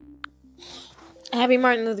Happy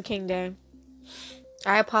Martin Luther King Day.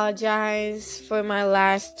 I apologize for my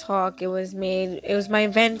last talk. It was my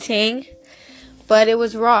venting, but it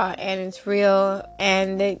was raw and it's real,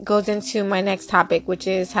 and it goes into my next topic, which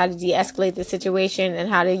is how to de-escalate the situation and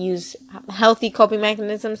how to use healthy coping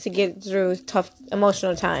mechanisms to get through tough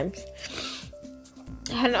emotional times.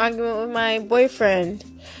 I had an argument with my boyfriend.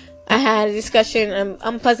 I had a discussion, an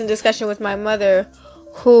unpleasant discussion with my mother,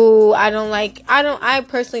 who I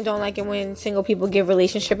personally don't like it when single people give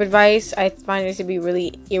relationship advice. I find it to be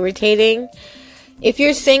really irritating. If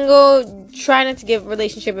you're single, try not to give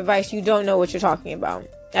relationship advice. You don't know what you're talking about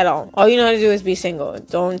at all. All you know how to do is be single.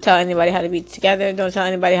 Don't tell anybody how to be together. Don't tell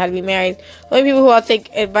anybody how to be married. The only people who I'll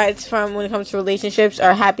take advice from when it comes to relationships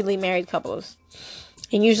are happily married couples.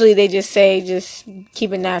 And usually they just say, just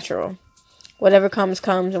keep it natural. Whatever comes,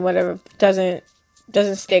 and whatever doesn't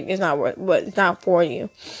stick is it's not for you.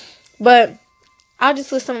 But I'll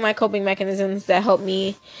just list some of my coping mechanisms that help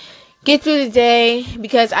me get through the day,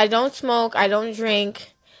 because I don't smoke, I don't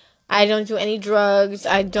drink, I don't do any drugs.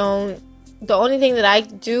 The only thing that I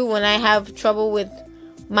do when I have trouble with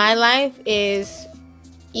my life is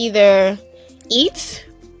either eat.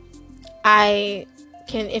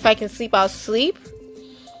 If I can sleep, I'll sleep.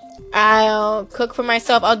 I'll cook for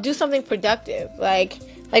myself. I'll do something productive. Like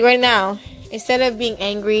right now, instead of being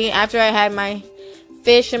angry, after I had my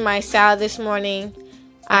fish and my salad this morning,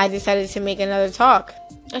 I decided to make a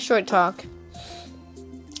short talk.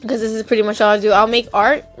 Because this is pretty much all I do. I'll make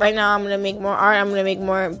art. Right now, I'm going to make more art. I'm going to make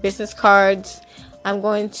more business cards. I'm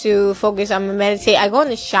going to focus. I'm going to meditate. I go in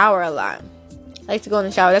the shower a lot. I like to go in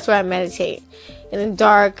the shower. That's where I meditate. In the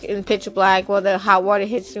dark, in pitch black, while the hot water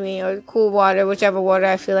hits me, or cool water, whichever water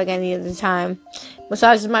I feel like I need at the time.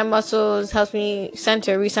 Massages my muscles, helps me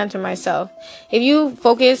recenter myself. If you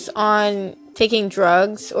focus on taking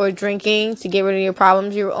drugs or drinking to get rid of your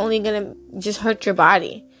problems, you're only going to just hurt your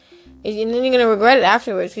body. And then you're going to regret it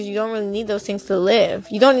afterwards, because you don't really need those things to live.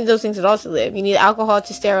 You don't need those things at all to live. You need alcohol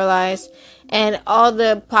to sterilize, and all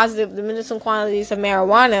the medicinal qualities of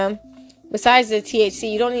marijuana. Besides the THC,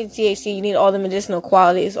 you don't need THC, you need all the medicinal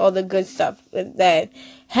qualities, all the good stuff that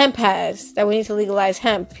hemp has, that we need to legalize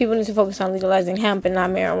hemp. People need to focus on legalizing hemp and not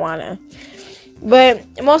marijuana.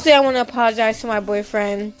 But mostly I want to apologize to my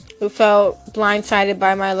boyfriend, who felt blindsided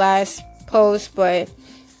by my last post, but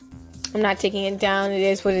I'm not taking it down. It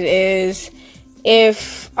is what it is.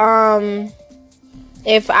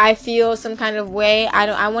 If I feel some kind of way,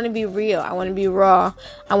 I want to be real. I want to be raw.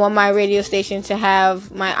 I want my radio station to have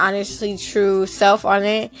my honestly true self on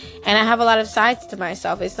it. And I have a lot of sides to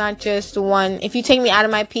myself. It's not just one. If you take me out of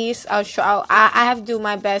my peace, I have to do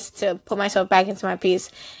my best to put myself back into my peace.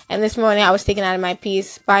 And this morning I was taken out of my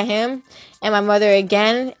peace by him and my mother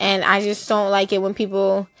again. And I just don't like it when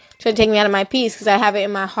people try to take me out of my peace, because I have it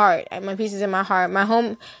in my heart. My peace is in my heart. My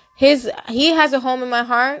home, he has a home in my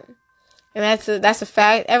heart. And that's a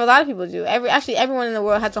fact. A lot of people do. Everyone in the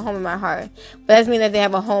world has a home in my heart. But that doesn't mean that they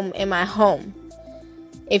have a home in my home.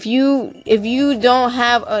 If you don't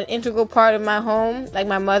have an integral part of my home, like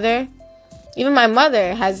my mother, even my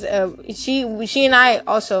mother has she and I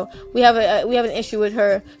also, we have an issue with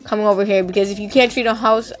her coming over here, because if you can't treat a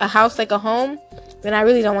house like a home, then I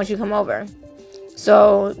really don't want you to come over.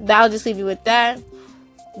 So I'll just leave you with that.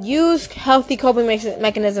 Use healthy coping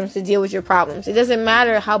mechanisms to deal with your problems. It doesn't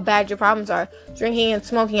matter how bad your problems are. Drinking and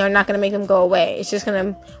smoking are not going to make them go away. It's just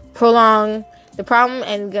going to prolong the problem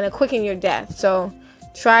and going to quicken your death. So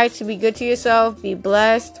try to be good to yourself. Be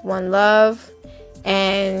blessed. One love.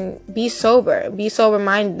 And be sober. Be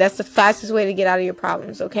sober-minded. That's the fastest way to get out of your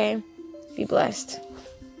problems, okay? Be blessed.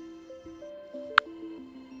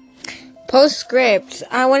 Postscript.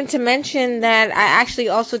 I wanted to mention that I actually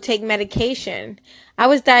also take medication. I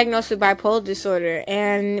was diagnosed with bipolar disorder,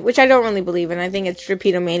 and which I don't really believe in. I think it's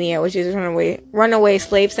drapetomania, which is runaway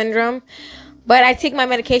slave syndrome. But I take my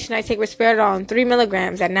medication. I take risperidone, 3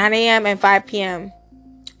 milligrams at 9 a.m. and 5 p.m.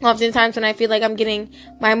 Oftentimes when I feel like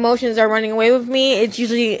my emotions are running away with me, it's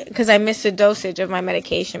usually because I missed the dosage of my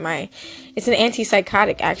medication. It's an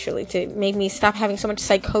antipsychotic, actually, to make me stop having so much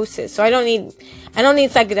psychosis. So I don't need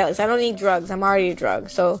psychedelics. I don't need drugs. I'm already a drug.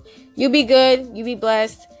 So you be good. You be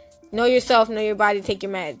blessed. Know yourself. Know your body. Take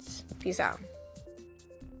your meds. Peace out.